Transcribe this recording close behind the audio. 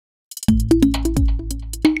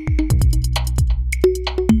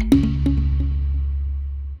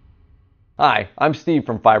Hi, I'm Steve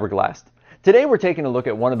from Fiberglass. Today we're taking a look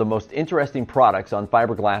at one of the most interesting products on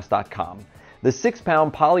fiberglass.com, the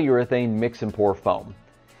 6-pound polyurethane mix and pour foam.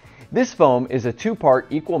 This foam is a 2-part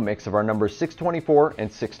equal mix of our numbers 624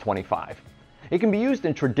 and 625. It can be used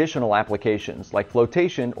in traditional applications like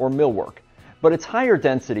flotation or millwork, but its higher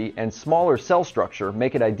density and smaller cell structure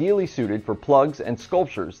make it ideally suited for plugs and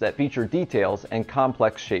sculptures that feature details and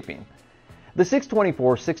complex shaping. The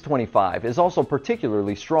 624-625 is also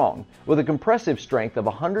particularly strong, with a compressive strength of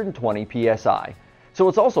 120 psi, so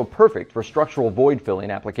it's also perfect for structural void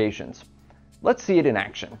filling applications. Let's see it in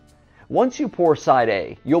action. Once you pour side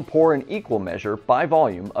A, you'll pour an equal measure by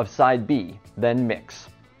volume of side B, then mix.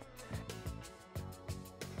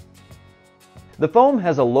 The foam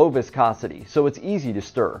has a low viscosity, so it's easy to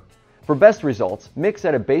stir. For best results, mix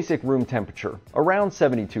at a basic room temperature, around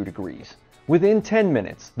 72 degrees. Within 10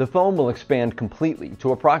 minutes, the foam will expand completely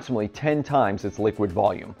to approximately 10 times its liquid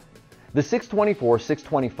volume. The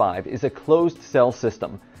 624-625 is a closed cell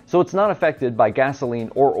system, so it's not affected by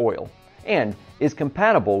gasoline or oil, and is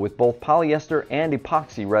compatible with both polyester and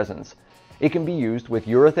epoxy resins. It can be used with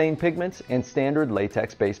urethane pigments and standard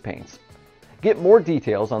latex-based paints. Get more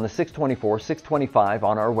details on the 624-625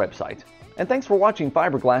 on our website. And thanks for watching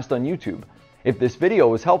Fiberglass on YouTube. If this video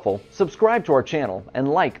was helpful, subscribe to our channel and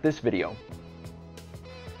like this video.